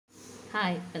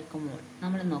Hi, welcome all.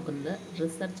 നമ്മൾ നോക്കുന്നത്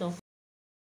research of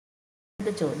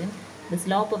the ചോദ്യം the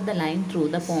slope of the line through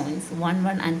the points 1,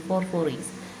 1 and 4, 4 is.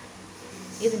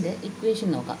 ഇതിൻ്റെ equation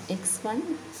നോക്കാം. x1,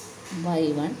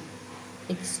 y1,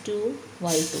 x2,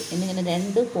 y2 എന്നിങ്ങനെ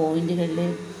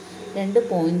രണ്ട്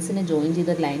പോയിൻറ്റ്സിനെ ജോയിൻ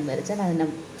ചെയ്തൊരു ലൈൻ വരച്ചാൽ അതിൻ്റെ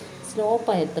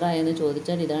സ്ലോപ്പ് എത്ര എന്ന്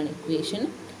ചോദിച്ചാൽ ഇതാണ് equation.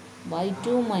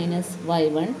 y2 minus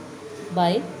y1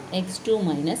 by x2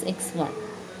 minus x1.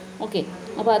 Okay,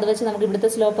 അപ്പോൾ അത് വെച്ച് നമുക്ക് ഇവിടുത്തെ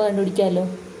സ്ലോപ്പ് കണ്ടുപിടിക്കാമല്ലോ.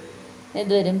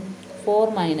 എന്ത് വരും? 4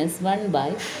 minus 1 by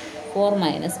 4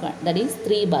 minus 1 that is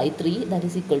 3 by 3 that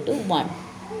is equal to 1.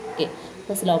 Okay,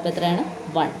 അപ്പോൾ സ്ലോപ്പ് എത്രയാണ്?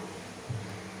 1.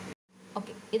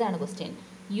 ഓക്കെ, ഇതാണ് ക്വസ്റ്റ്യൻ.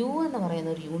 യു എന്ന്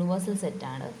പറയുന്ന ഒരു യൂണിവേഴ്സൽ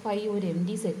സെറ്റാണ്. ഫൈ ഒരു എം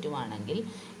ഡി സെറ്റുമാണെങ്കിൽ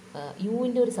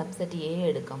യുവിൻ്റെ ഒരു സബ്സെറ്റ് എ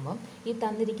എടുക്കുമ്പം ഈ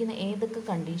തന്നിരിക്കുന്ന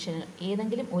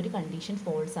ഏതെങ്കിലും ഒരു കണ്ടീഷൻ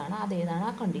ഫോൾസ് ആണ്. അതേതാണ്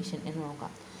ആ കണ്ടീഷൻ എന്ന്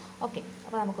നോക്കാം. ഓക്കെ,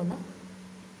 അപ്പോൾ നമുക്കൊന്ന്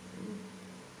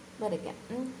വരയ്ക്കാം.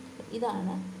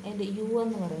 ഇതാണ് എൻ്റെ യു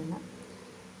എന്ന് പറയുന്ന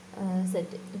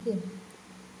set. Okay,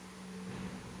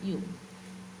 U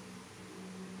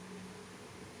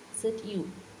set U,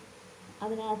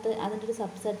 അതിനകത്ത് അതിൻ്റെ ഒരു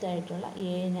സബ്സെറ്റായിട്ടുള്ള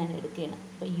എ ഞാൻ എടുക്കുകയാണ്.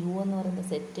 അപ്പോൾ യു എന്ന് പറയുന്ന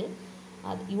സെറ്റ്,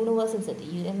 അത് യൂണിവേഴ്സൽ സെറ്റ്,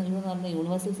 യു എന്ന് പറയുന്ന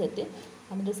യൂണിവേഴ്സൽ സെറ്റ്,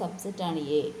 അതിൻ്റെ ഒരു സബ്സെറ്റാണ്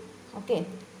എ. ഓക്കെ,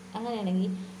 അങ്ങനെയാണെങ്കിൽ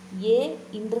എ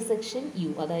ഇൻ്റർസെക്ഷൻ യു,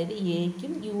 അതായത്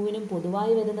എക്കും യുവിനും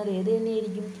പൊതുവായി വരുന്നത് ഏത്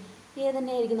തന്നെയായിരിക്കും? എ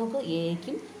തന്നെയായിരിക്കും. നോക്കൂ,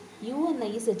 എക്കും യു എന്ന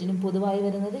ഈ സെറ്റിനും പൊതുവായി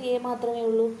വരുന്നത് എ മാത്രമേ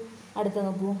ഉള്ളൂ. അടുത്ത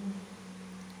നോക്കൂ,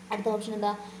 അടുത്ത ഓപ്ഷൻ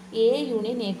എന്താ? എ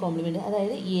യൂണിയൻ എ കോംപ്ലിമെൻറ്റ്,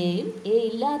 അതായത് എയും എ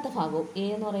ഇല്ലാത്ത ഭാഗവും. എ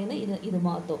എന്ന് പറയുന്നത് ഇത്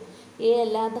മാത്രം. എ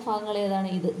അല്ലാത്ത ഭാഗങ്ങൾ ഏതാണ്?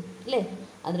 ഇത് അല്ലേ?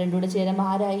 അത് രണ്ടും കൂടെ ചേരുമ്പോൾ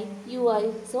ആരായി? യു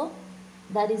ആയി. So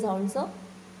that is also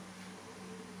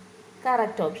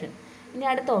correct option. ഇനി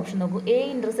അടുത്ത ഓപ്ഷൻ നോക്കൂ, A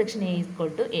intersection A equal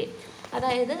to A.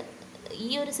 അതായത് ഈ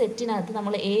ഒരു സെറ്റിനകത്ത്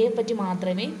നമ്മൾ എയെ പറ്റി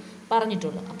മാത്രമേ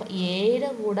പറഞ്ഞിട്ടുള്ളൂ. അപ്പോൾ എയുടെ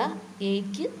കൂടെ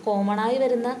എയ്ക്ക് കോമണായി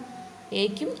വരുന്ന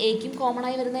എയ്ക്കും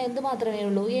കോമണായി വരുന്ന എന്ത് മാത്രമേ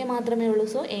ഉള്ളൂ? എ മാത്രമേ ഉള്ളൂ.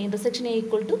 So A intersection A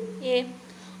equal to A.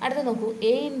 അടുത്ത നോക്കൂ,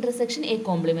 A intersection A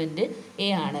compliment A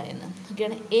ആണ് എന്ന്.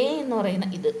 ഓക്കെയാണ്. എ എന്ന് പറയുന്ന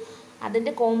ഇത്,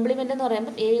 അതിൻ്റെ കോംപ്ലിമെൻ്റ് എന്ന്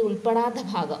പറയുമ്പോൾ എ ഉൾപ്പെടാത്ത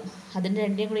ഭാഗം, അതിൻ്റെ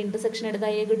രണ്ടേയും കൂടി ഇൻ്റർസെക്ഷൻ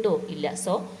എടുത്താൽ എ കിട്ടുമോ? ഇല്ല.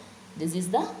 So this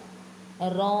is the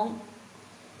wrong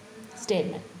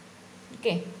statement.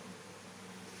 Okay,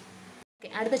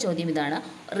 അടുത്ത ചോദ്യം ഇതാണ്.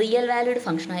 Real valued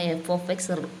ഫംഗ്ഷനായ F of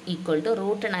X equal to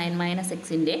root 9 minus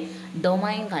എക്സിൻ്റെ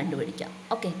ഡൊമൈൻ കണ്ടുപിടിക്കാം.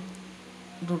 ഓക്കെ,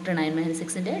 റൂട്ട് 9 മൈനസ്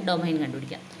എക്സിൻ്റെ ഡൊമൈൻ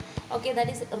കണ്ടുപിടിക്കാം. Okay,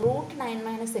 that is root 9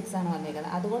 minus X ആണ്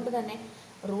വന്നേക്കുന്നത്. അതുകൊണ്ട് തന്നെ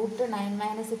റൂട്ട് 9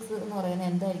 മൈനസ് എക്സ് എന്ന് പറയുന്നത്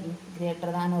എന്തായിരിക്കും? Greater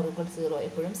than or equal 0.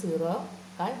 എപ്പോഴും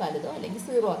 0ക്കാൾ വലുതോ അല്ലെങ്കിൽ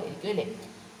 0 ആയിരിക്കും അല്ലേ?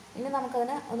 ഇനി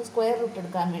നമുക്കതിന് ഒന്ന് സ്ക്വയർ റൂട്ട്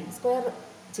എടുക്കാൻ വേണ്ടി സ്ക്വയർ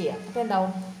ചെയ്യാം. അപ്പോൾ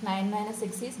എന്താവും? 9 minus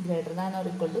X is greater than or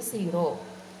equal to 0.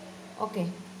 Okay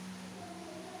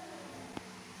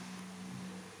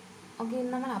okay,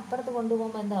 നമ്മൾ അപ്പുറത്ത്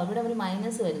കൊണ്ടുപോകുമ്പോൾ എന്താ? ഇവിടെ ഒരു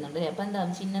മൈനസ് വരുന്നുണ്ട് അല്ലേ? അപ്പോൾ എന്താ?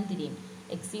 ചിഹ്നം തിരിയും.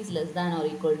 X is less than or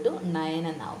equal to 9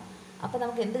 എന്നാവും. അപ്പോൾ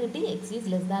നമുക്ക് എന്ത് കിട്ടി? X is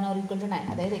less than or equal to 9.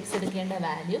 അതായത് എക്സ് എടുക്കേണ്ട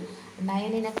വാല്യൂ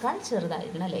 9നേക്കാൾ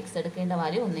ചെറുതായിരിക്കണം അല്ലേ? എക്സ് എടുക്കേണ്ട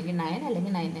വാല്യൂ ഒന്നെങ്കിൽ 9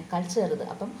 അല്ലെങ്കിൽ 9നേക്കാൾ ചെറുത്.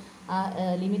 അപ്പം ആ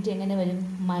ലിമിറ്റ് എങ്ങനെ വരും?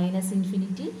 -∞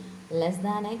 Less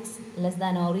than X less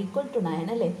than or equal to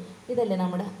 9 അല്ലേ? ഇതല്ലേ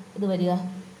നമ്മുടെ ഇത് വരിക?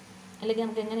 അല്ലെങ്കിൽ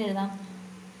നമുക്ക് എങ്ങനെ എഴുതാം?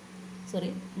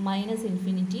 സോറി, -∞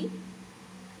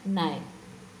 9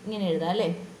 ഇങ്ങനെ എഴുതാം അല്ലേ?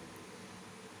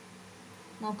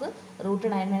 നമുക്ക് റൂട്ട്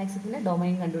 9 മൈനസ് എക്സിൻ്റെ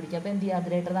ഡൊമൈൻ കണ്ടുപിടിക്കുക. അപ്പോൾ എന്ത് ചെയ്യുക?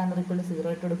 Greater than or equal to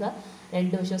 0 ഇട്ട് കൊടുക്കുക.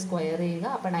 രണ്ട് വശം സ്ക്വയർ ചെയ്യുക.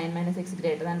 അപ്പോൾ 9 minus X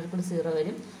greater than or equal to 0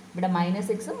 വരും. ഇവിടെ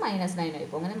 -(x) -9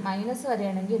 ആയിപ്പോൾ. അങ്ങനെ മൈനസ്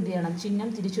വരികയാണെങ്കിൽ എന്ത് ചെയ്യണം? ചിഹ്നം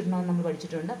തിരിച്ചിടണമെന്ന് നമ്മൾ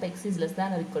പഠിച്ചിട്ടുണ്ട്. അപ്പോൾ X is less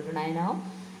than or equal to 9 ആവും.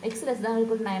 X less than or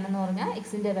equal to 9 എന്ന് പറഞ്ഞാൽ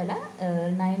എക്സിൻ്റെ വില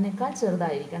 9നേക്കാൾ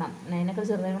ചെറുതായിരിക്കണം. 9നേക്കാൾ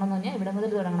ചെറുതായിരിക്കണം എന്ന് പറഞ്ഞാൽ ഇവിടെ മുതൽ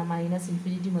തുടങ്ങണം,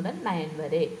 -∞ മുതൽ 9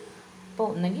 വരെ.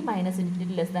 അപ്പോൾ ഒന്നെങ്കിൽ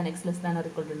 -∞ less than X less than or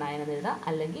equal to 9 എന്ന് എഴുതാം,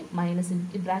 അല്ലെങ്കിൽ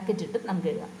 -∞ ബ്രാക്കറ്റ് ഇട്ട് നമുക്ക്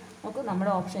എഴുതാം. നമുക്ക്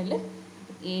നമ്മുടെ ഓപ്ഷനിൽ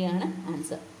എ ആണ്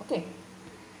answer. Okay,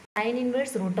 sine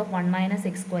inverse root of 1 minus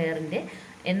X സ്ക്വയറിൻ്റെ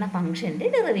എന്ന ഫംഗ്ഷൻ്റെ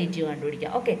ഡെറിവേറ്റീവ്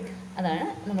കണ്ടുപിടിക്കാം. ഓക്കെ, അതാണ്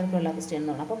നമ്മൾക്കുള്ള ക്വസ്റ്റ്യൻ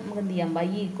എന്ന് പറയുന്നത്. അപ്പം നമുക്ക് എന്ത് ചെയ്യാം?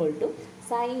 y equal to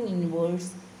sine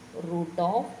inverse root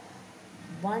of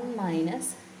 1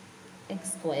 minus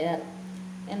X square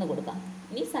എന്ന് കൊടുക്കാം.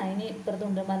 ഇനി സൈന് ഇപ്പുറത്ത്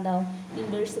കൊണ്ടുവരുമ്പോൾ എന്താവും?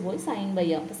 ഇൻവേഴ്സ് പോയി സൈൻ ബൈ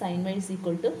ആവും. അപ്പോൾ sine y is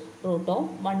equal to root of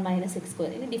 1 minus X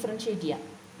square. ഇനി ഡിഫറൻഷ്യേറ്റ് ചെയ്യാം.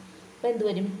 അപ്പോൾ എന്ത്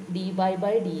വരും?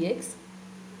 dy/dx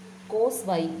cos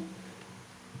y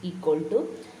equal to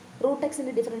root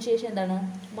എക്സിൻ്റെ ഡിഫറൻഷിയേഷൻ എന്താണ്?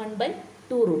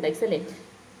 1/2 റൂട്ട് എക്സ് അല്ലേ?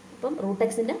 അപ്പം റൂട്ട്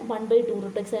എക്സിൻ്റെ 1/2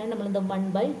 റൂട്ട് എക്സ് ആയതുകൊണ്ട് നമ്മളെന്താ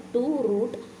 1/2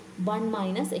 റൂട്ട് 1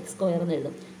 മൈനസ് എക്സ് സ്ക്വയർ എന്ന്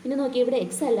എഴുതും. ഇനി നോക്കി, ഇവിടെ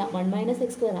എക്സ് അല്ല 1 മൈനസ്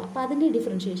എക്സ് സ്ക്വയർ. അപ്പോൾ അതിൻ്റെ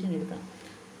ഡിഫറൻഷിയേഷൻ എടുക്കണം.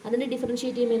 അതിൻ്റെ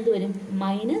ഡിഫറൻഷിയേറ്റ് ചെയ്യുമ്പോൾ എന്ത് വരും?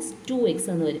 -2x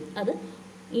എന്ന് വരും. അത്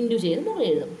ഇൻറ്റു ചെയ്ത് നമ്മൾ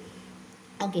എഴുതും.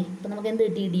 ഓക്കെ, അപ്പോൾ നമുക്ക് എന്ത്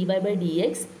കിട്ടി?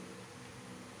 dy/dx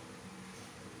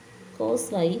cos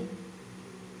y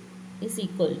is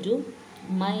equal to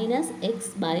 -x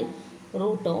by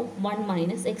root of 1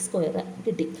 minus X square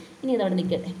കിട്ടി. ഇനി ഇതവിടെ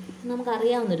നിൽക്കട്ടെ.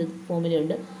 നമുക്കറിയാവുന്നൊരു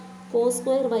ഫോമുലയുണ്ട്, cos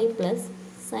square Y plus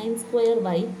sine square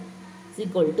Y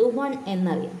equal to 1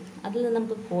 എന്നറിയാം. അതിൽ നിന്ന്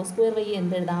നമുക്ക് cos square Y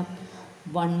എന്തെഴുതാം?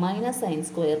 1 minus sine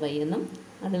square Y എന്നും,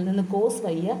 അതിൽ നിന്ന് cos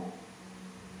Y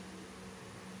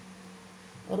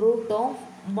root of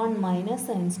 1 minus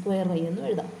sine square Y എന്നും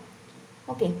എഴുതാം.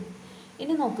 ഓക്കെ,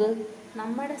 ഇനി നോക്ക്,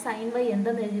 നമ്മുടെ സൈൻ വൈ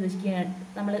എന്തെന്ന് എഴുതി വെച്ചിരിക്കുക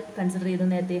നമ്മൾ കൺസിഡർ ചെയ്ത്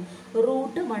നേരത്തെ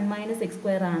റൂട്ട് 1 മൈനസ് എക്സ്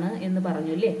സ്ക്വയർ ആണ് എന്ന്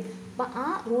പറഞ്ഞു അല്ലേ. അപ്പോൾ ആ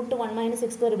റൂട്ട് 1 മൈനസ്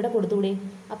എക്സ് സ്ക്വയർ ഇവിടെ കൊടുത്തുകൂടി.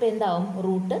 അപ്പോൾ എന്താവും?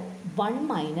 റൂട്ട് 1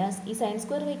 മൈനസ് ഈ സൈൻ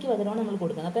സ്ക്വയർ വൈക്ക് പകരമാണ് നമ്മൾ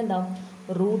കൊടുക്കുന്നത്. അപ്പോൾ എന്താവും?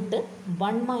 Root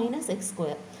 1 minus X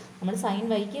square. നമ്മൾ സൈൻ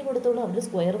വൈക്ക് കൊടുത്തോളൂ, അവിടെ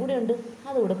സ്ക്വയർ കൂടെ ഉണ്ട്,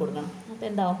 അതുകൂടെ കൊടുക്കണം. അപ്പോൾ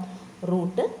എന്താവും?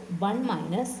 റൂട്ട് 1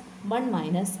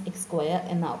 മൈനസ് എക്സ് സ്ക്വയർ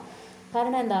എന്നാവും.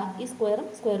 കാരണം എന്താ? ഈ സ്ക്വയറും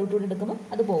സ്ക്വയർ റൂട്ട് കൂടെ എടുക്കുമ്പോൾ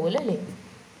അത് പോകില്ല അല്ലേ.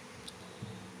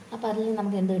 അപ്പോൾ അതിൽ നിന്ന്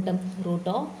നമുക്ക് എന്ത് കിട്ടും? Root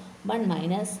of 1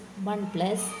 minus 1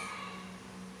 plus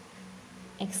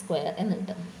X square എന്ന്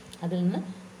കിട്ടും. അതിൽ നിന്ന്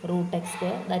root X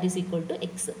square that is equal to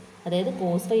X. അതായത്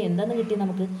കോസ് വൈ എന്താണെന്ന് കിട്ടി?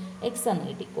 നമുക്ക് എക്സ് എന്ന്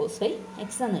കിട്ടി. കോസ് വൈ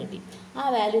എക്സ് എന്ന് കിട്ടി. ആ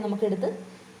വാല്യൂ നമുക്കെടുത്ത്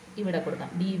ഇവിടെ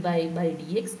കൊടുക്കാം. D Y by D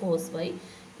X cos Y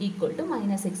equal to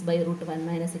minus X by root 1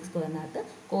 minus X സ്ക്വയറിനകത്ത്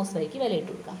cos വൈക്ക് വില ഇട്ട്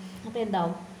കൊടുക്കാം. അപ്പോൾ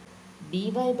എന്താവും? D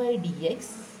Y by D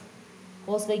X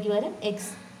cos വൈക്ക് പകരം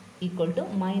X equal to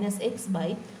minus X by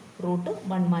root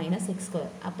 1 minus X square.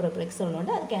 അപ്പുറം X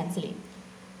ഉള്ളതുകൊണ്ട് അത് ക്യാൻസൽ ചെയ്യും.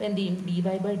 അപ്പോൾ എന്ത് ചെയ്യും? D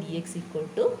Y by D X equal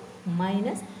to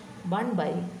minus 1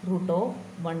 by root of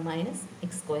 1 minus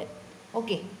X square.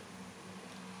 Okay,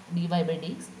 D Y by D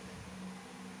X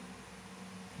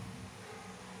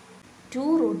 2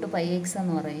 root pi X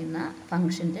എന്ന് പറയുന്ന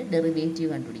ഫംഗ്ഷൻ്റെ derivative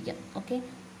കണ്ടുപിടിക്കാം. ഓക്കെ,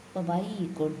 അപ്പോൾ Y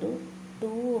equal to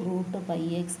 2 root pi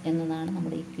X എന്നതാണ്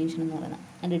നമ്മുടെ equation എന്ന് പറയുന്നത്.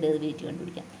 അതിൻ്റെ derivative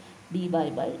കണ്ടുപിടിക്കാം. D Y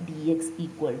by D X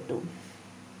equal to,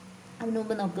 അതിന്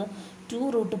മുമ്പ് നമുക്ക് 2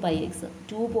 റൂട്ട് പൈ എക്സ്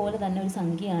 2 പോലെ തന്നെ ഒരു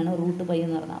സംഖ്യയാണ് റൂട്ട് പൈ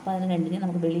എന്ന് പറയുന്നത്. അപ്പോൾ അതിന് രണ്ടിനെ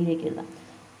നമുക്ക് വെളിയിലേക്ക് എഴുതാം.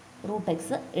 റൂട്ട്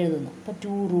എക്സ് എഴുതുന്നു. അപ്പോൾ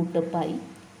 2 root pi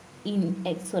in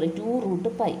X 2 root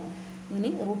pi. ഇനി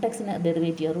റൂട്ട് എക്സിൻ്റെ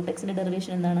ഡെറിവേറ്റീവ്, റൂട്ട് എക്സിൻ്റെ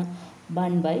ഡെറിവേഷൻ എന്താണ്?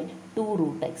 1 ബൈ 2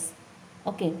 റൂട്ട് എക്സ്.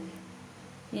 ഓക്കെ,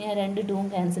 ഇനി ആ 2 2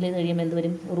 ക്യാൻസൽ ചെയ്ത് കഴിയുമ്പോൾ എന്ത്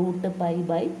വരും? Root pi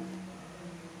by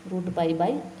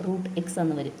root X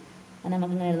എന്ന് വരും. അങ്ങനെ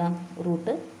നമുക്ക് എഴുതാം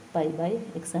റൂട്ട് പൈ ബൈ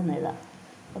എക്സ് എന്ന് എഴുതാം.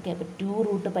 ഓക്കെ, അപ്പോൾ 2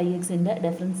 റൂട്ട് പൈ എക്സിൻ്റെ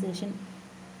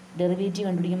ഡെറിവേറ്റീവ്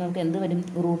കണ്ടുപിടിക്കുമ്പോൾ നമുക്ക് എന്ത് വരും?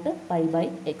 Root pi by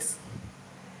X.